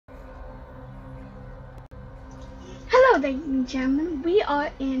Hello, ladies and gentlemen. We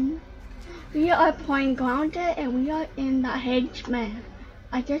are playing Grounded, and we are in the Hedgeman.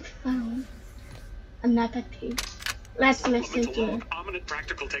 I just found another tape. Let's listen to it. Ominous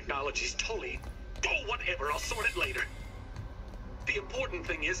practical technologies, totally. Oh, whatever. I'll sort it later. The important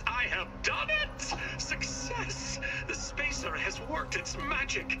thing is I have done it! Success! The spacer has worked its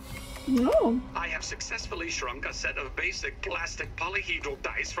magic. No. I have successfully shrunk a set of basic plastic polyhedral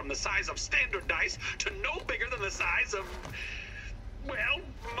dice from the size of standard dice to no bigger than the size of, well,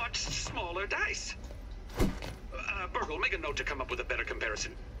 much smaller dice. Burgle, make a note to come up with a better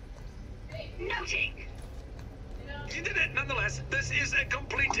comparison. Noting. You did it nonetheless. This is a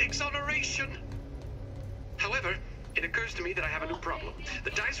complete exoneration. However, it occurs to me that I have a new problem.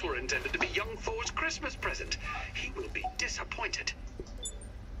 The dice were intended to be young Thor's Christmas present. He will be disappointed.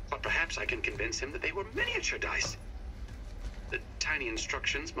 But perhaps I can convince him that they were miniature dice. The tiny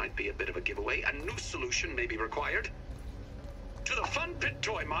instructions might be a bit of a giveaway. A new solution may be required. To the Fun Pit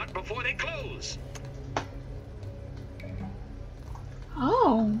Toy Mart before they close.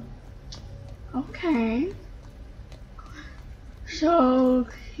 Oh. Okay. So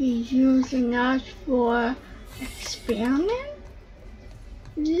he's using us for experiment?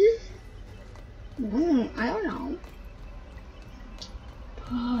 I don't know.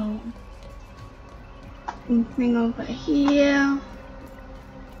 Oh. Anything over here?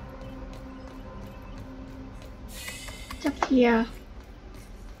 What's up here?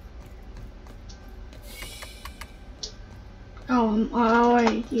 Oh, I'm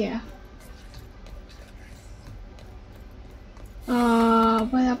already here.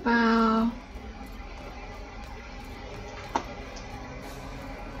 What about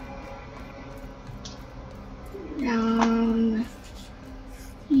down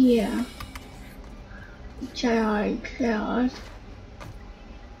here? Which I already killed.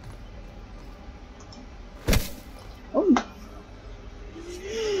 Oh.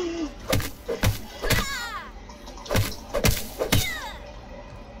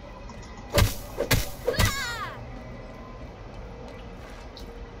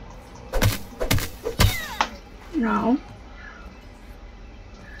 No.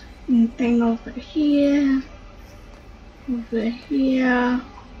 Anything over here? Over here?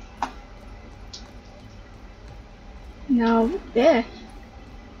 No, this.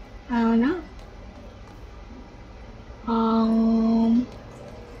 I don't know.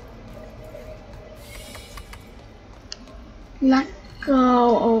 Let's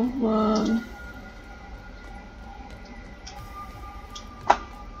go over.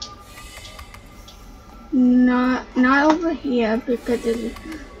 Not over here because it's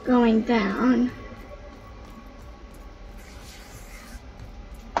going down.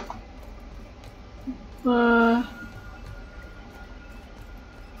 But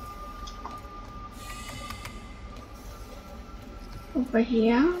over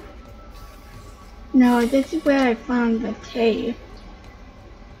here? No, this is where I found the tape,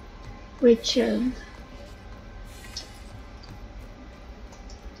 which is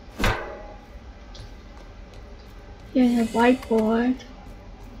here's a whiteboard.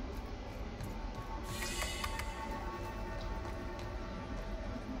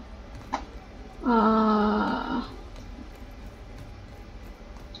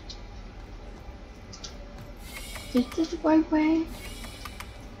 Is this the right way?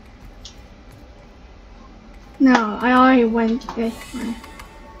 No, I already went this way.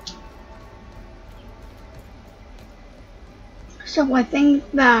 So I think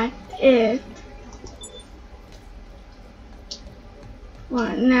that is for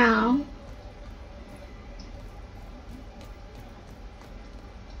now.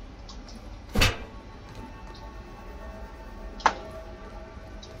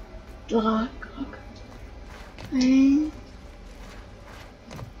 Lock. Okay.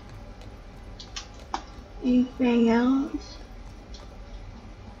 Anything else?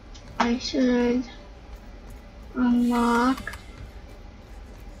 I should unlock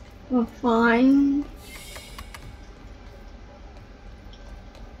or find.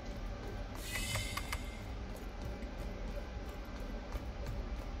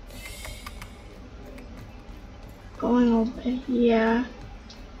 Going over here,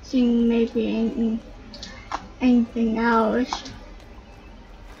 seeing maybe anything else.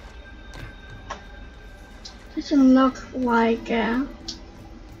 Doesn't look like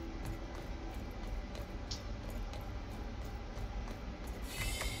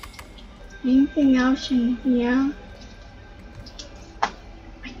anything else in here.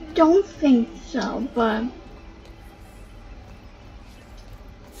 I don't think so, but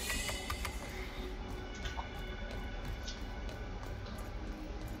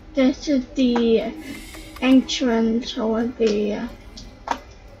this is the entrance or the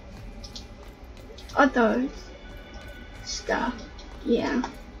other stuff. Yeah.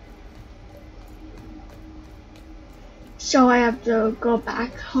 So I have to go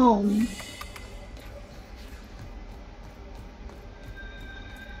back home.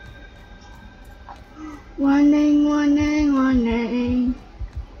 Warning, warning, warning.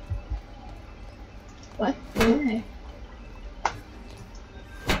 What the heck?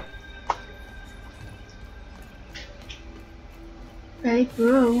 Right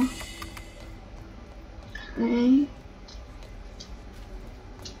through. Okay.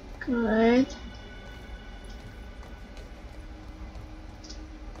 Good.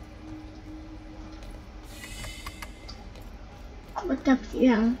 What's up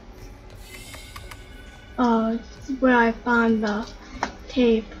here? Oh, this is where I found the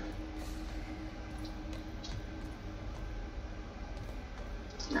tape.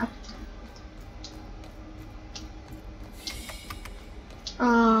 No.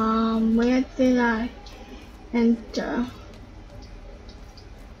 Where did I enter?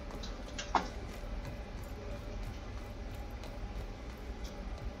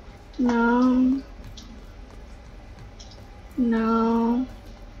 No. No.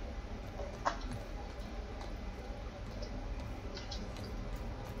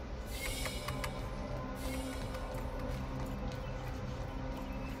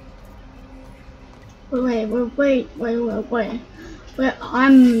 Wait. Wait,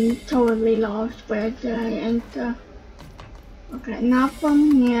 I'm totally lost. Where did I enter? Okay, not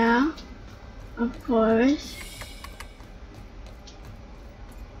from here, of course.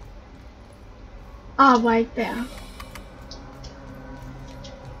 Oh, right there.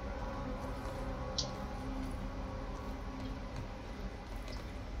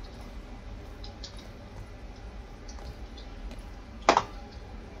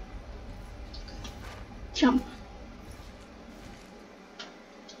 Jump.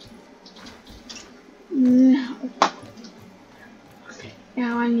 No. Okay,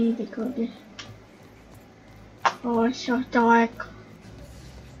 now I need to go this. Oh, it's so dark.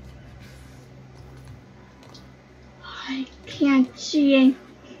 I can't see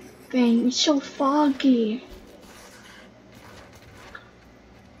anything. It's so foggy.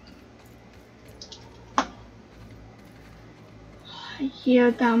 I hear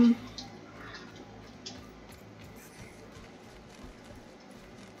them.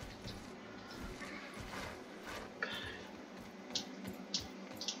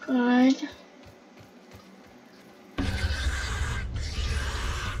 Good.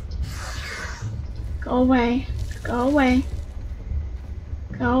 Go away. Go away.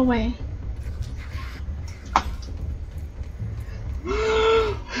 Go away.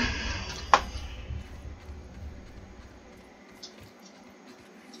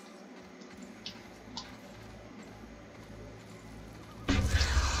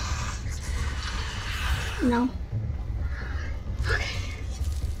 No.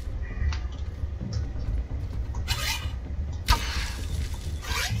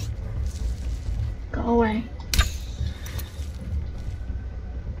 Go away.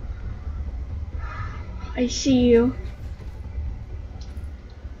 I see you.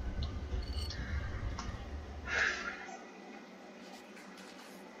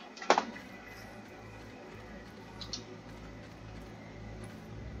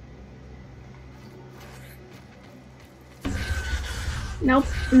 Nope.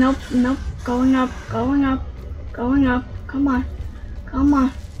 Going up. Come on.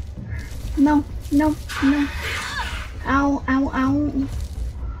 No. Ow.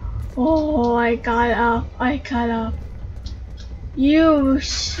 Oh, I got up. You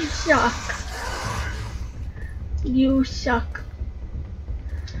suck.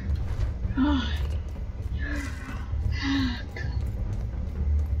 Oh.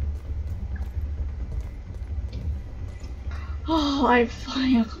 Oh, I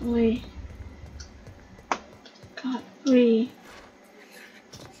finally got free.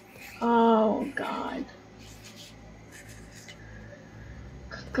 Oh, God.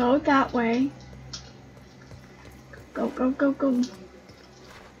 Go that way. Go.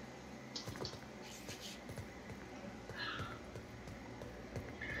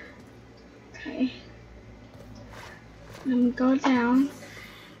 Okay. Let me go down.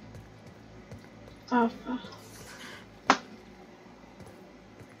 Up.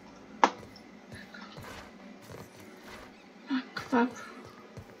 Fuck.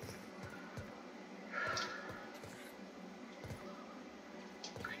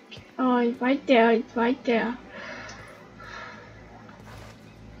 Oh, it's right there.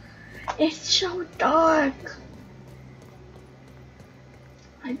 It's so dark.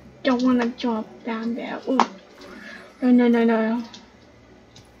 I I don't want to drop down there. Ooh. No, no, no, no.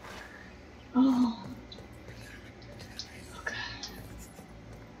 Oh. Okay.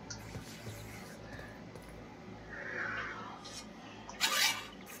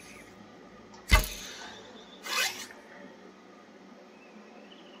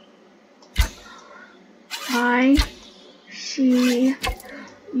 I see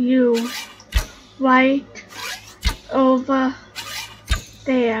you right over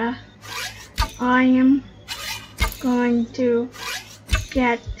there. I am going to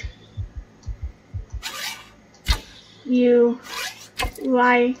get you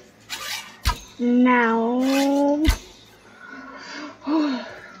right now.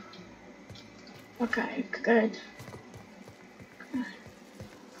 Okay, good.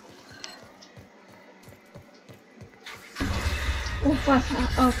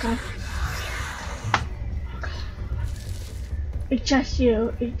 Okay. It's just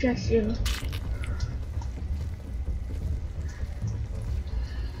you. It's just you.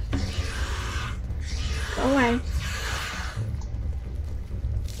 Go away.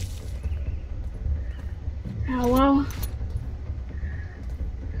 Hello?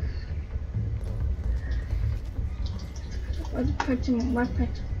 What's putting? What's putting?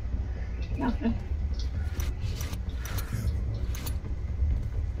 Nothing.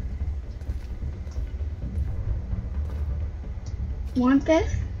 Want this?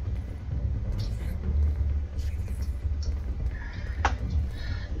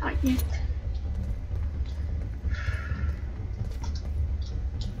 Not yet.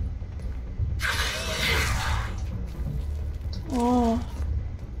 Oh.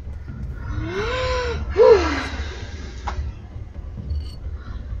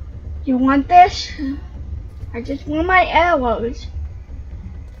 You want this? I just want my arrows.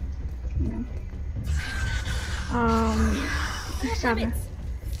 No. 7.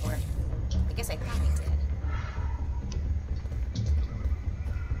 Or, I guess I probably did.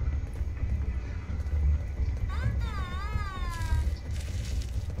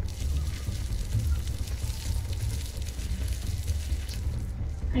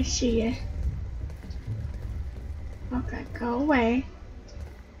 I see it. Okay, go away.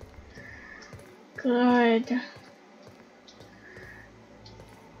 Good.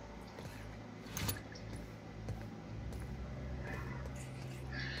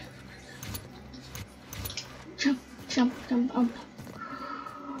 Jump, jump, jump, jump.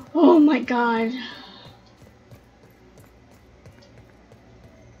 Oh my god.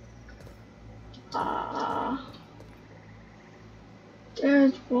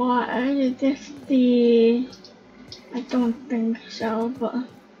 There's water. Is this the... I don't think so, but I'm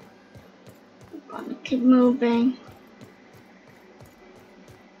gonna keep moving.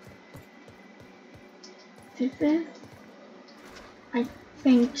 Is it? I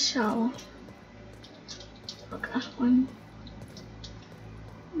think so. Okay, one.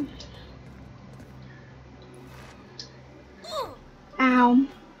 Ow.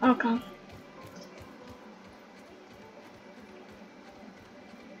 Okay.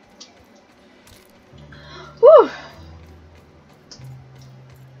 Whew.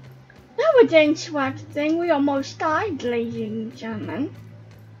 That was interesting. We almost died, ladies and gentlemen.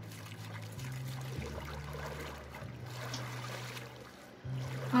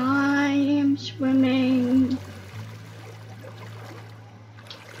 I am swimming.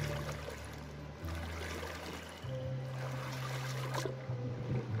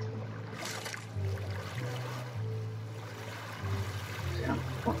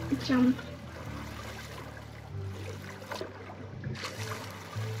 Jump.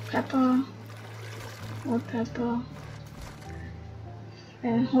 Pepper. More pepper.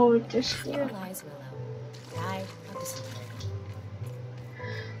 And hold this Here one. lies Willow. Died of dysentery.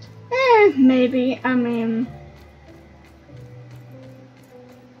 Maybe, I mean...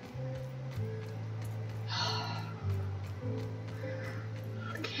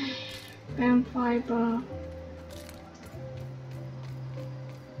 Okay. And fiber.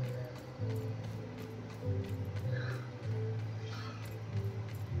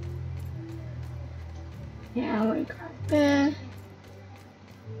 Yeah, we got this.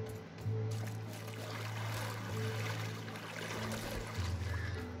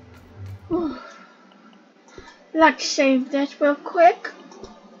 Whew. Let's save this real quick.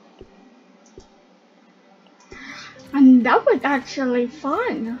 And that was actually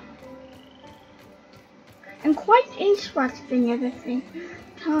fun. And quite interesting at the same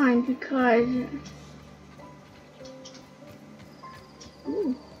time because...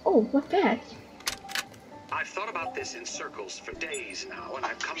 Ooh. Oh, what's that? I've thought about this in circles for days now, and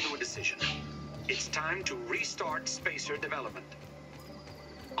I've come to a decision. It's time to restart spacer development.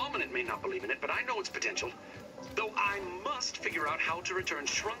 Dominant may not believe in it, but I know its potential. Though I must figure out how to return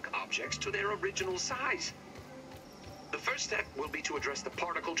shrunk objects to their original size. The first step will be to address the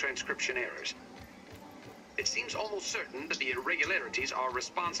particle transcription errors. It seems almost certain that the irregularities are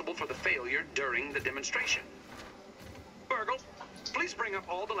responsible for the failure during the demonstration. Burgle, please bring up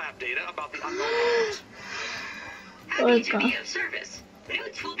all the lab data about the unknown problems. Happy to be of service.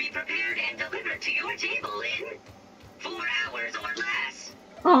 Notes will be prepared and delivered to your table in 4 hours or less.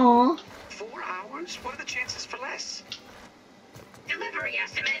 Aww. 4 hours? What are the chances for less? Delivery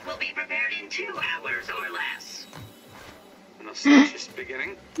estimate will be prepared in 2 hours or less. An auspicious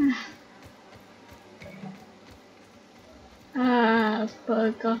beginning.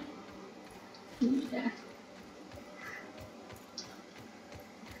 Burger. Yeah.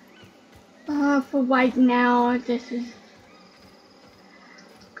 For right now, this is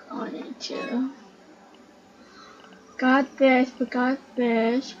going to. Got this, we got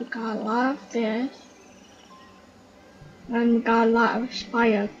this, we got a lot of this. And we got a lot of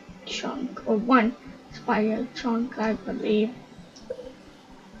spider chunk, or one spider chunk, I believe.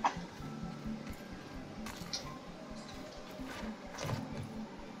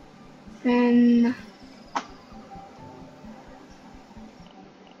 Then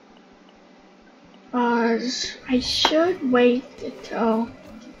I should wait until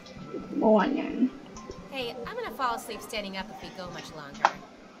morning. Hey, I'm gonna fall asleep standing up if we go much longer.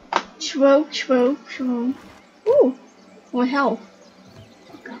 True. Ooh, more health.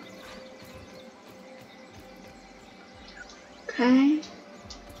 Okay.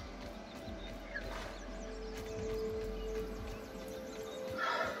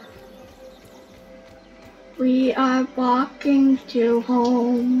 We are walking to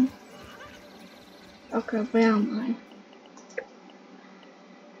home. Okay, where am I?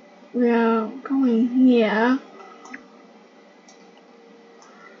 We are going here.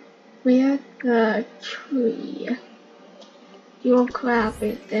 Where the tree? Your crab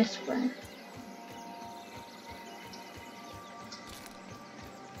is this way.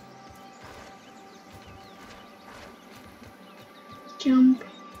 Jump.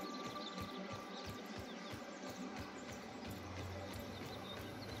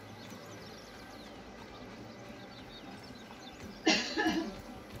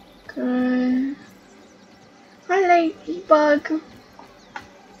 Good. Hi, Ladybug.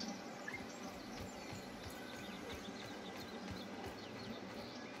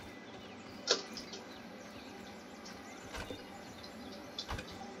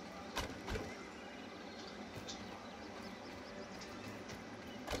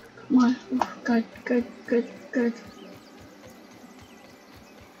 Come on. Good.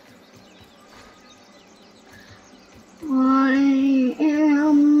 I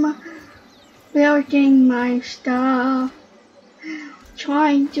am building my stuff,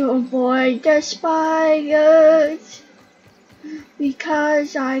 trying to avoid the spiders,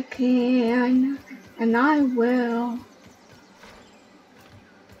 because I can, and I will.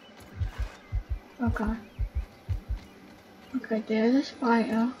 Okay, there's a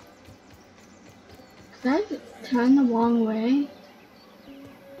spider. Did I turn the wrong way?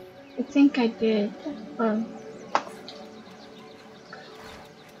 I think I did.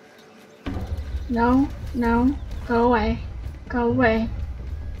 No, go away.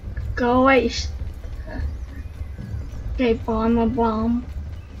 Okay, bomb.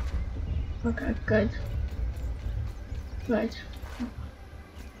 Okay, good.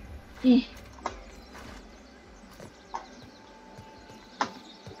 Yeah.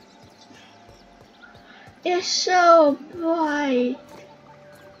 It's so bright.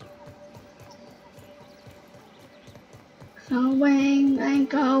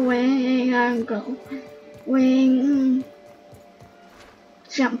 Going.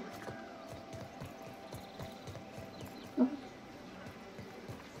 Jump.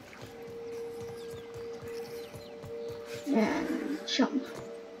 And jump.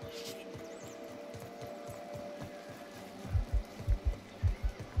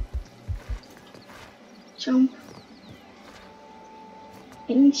 Jump.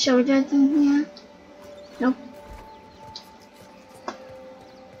 Any soldiers in here? Nope.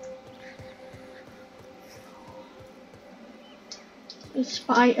 The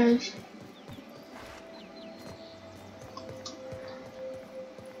spiders.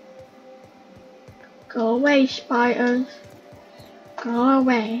 Go away, spiders. Go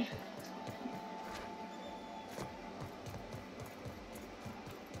away.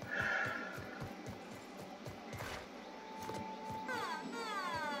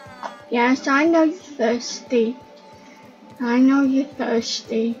 Yes, I know you're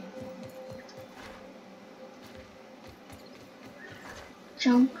thirsty.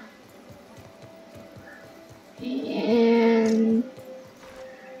 Jump.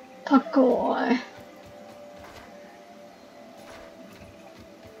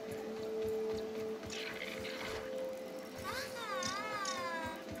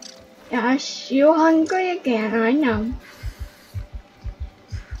 Yes, you hungry again, I know.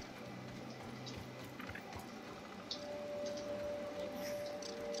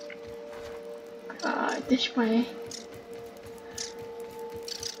 This way.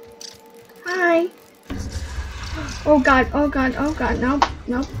 Hi. Oh god, oh god, oh god, nope,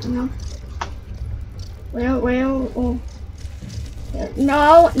 nope, nope. Well, oh.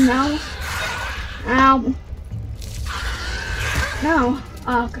 No, no. Ow. No.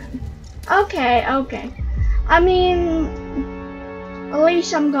 Okay. Okay. I mean, at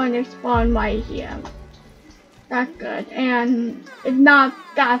least I'm going to spawn right here. That's good. And it's not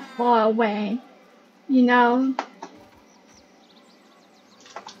that far away. You know?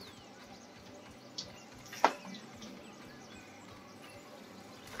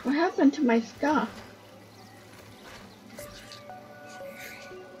 What happened to my stuff?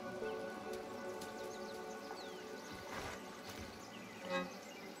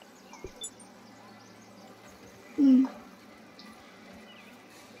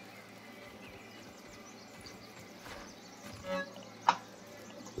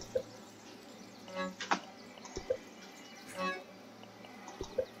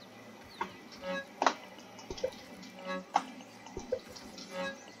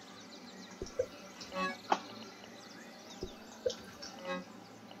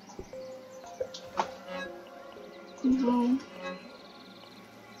 No.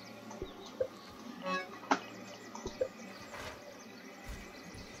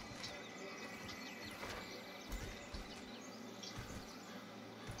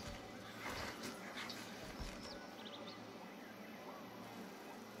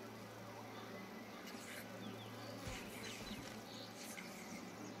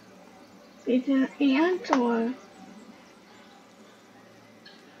 Is it an ant or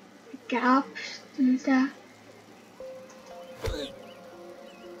gaps? Is that?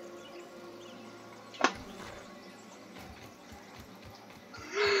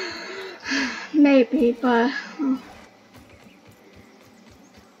 Maybe, but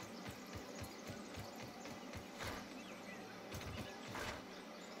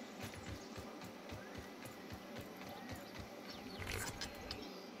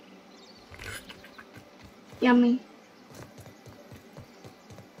yummy.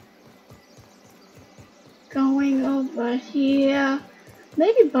 Going over here.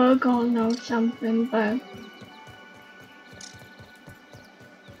 Maybe Burgle knows something, but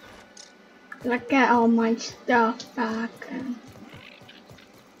let's get all my stuff back. And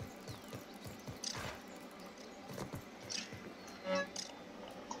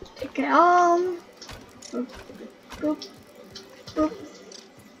take it all. Boop, boop, boop,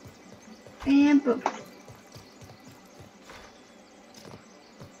 and boop.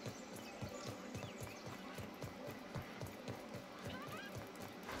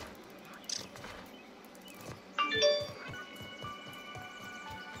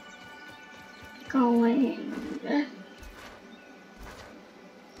 Going.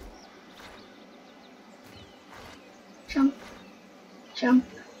 Jump, jump.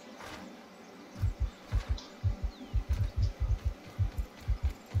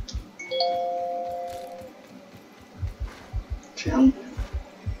 Jump.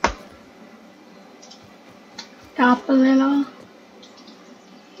 Stop a little.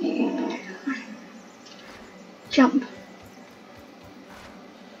 Yeah. Jump.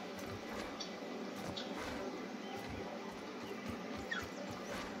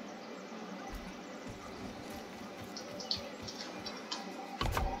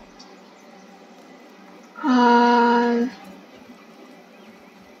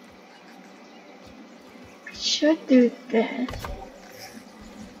 Should do this.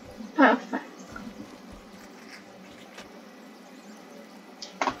 Perfect.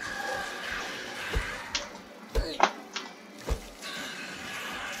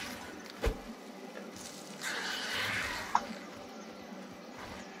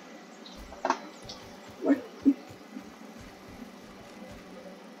 What?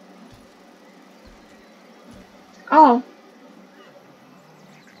 Oh.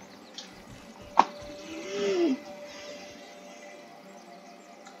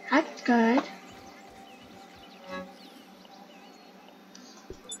 That's good.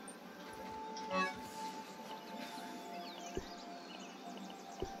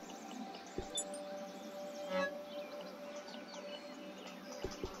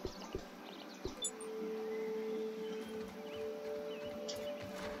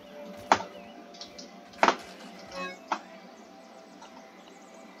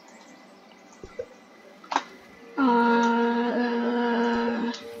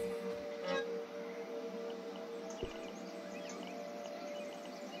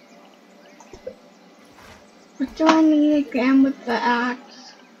 What do I need again with the axe?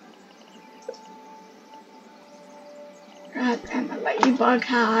 And a ladybug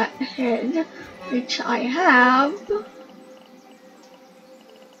head, which I have.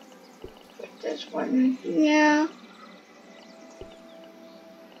 This one here.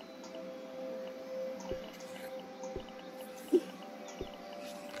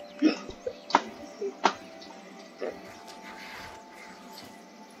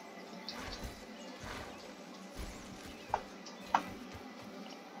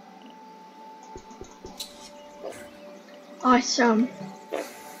 Awesome.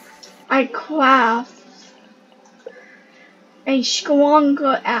 I craft a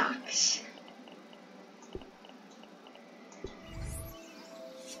stronger axe.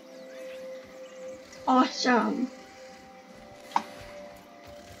 Awesome.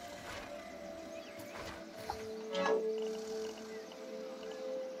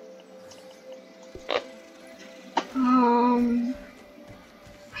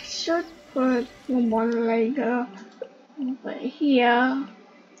 I should put one more later over here.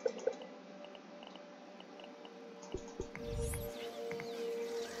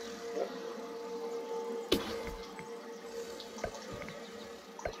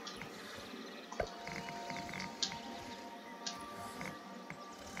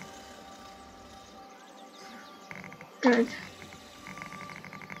 Good.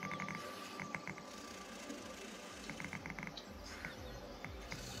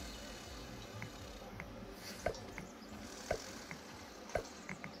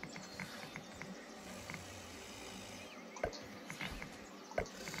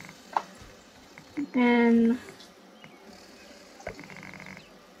 And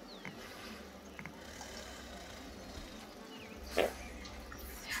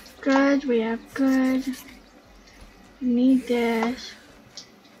good, we have good. Need this.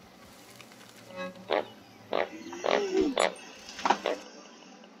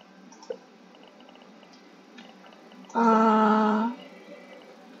 I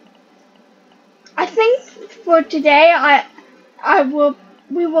think for today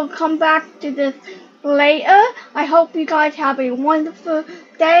we will come back to this later. I hope you guys have a wonderful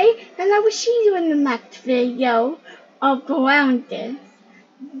day, and I will see you in the next video of Grounded.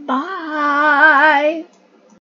 Bye.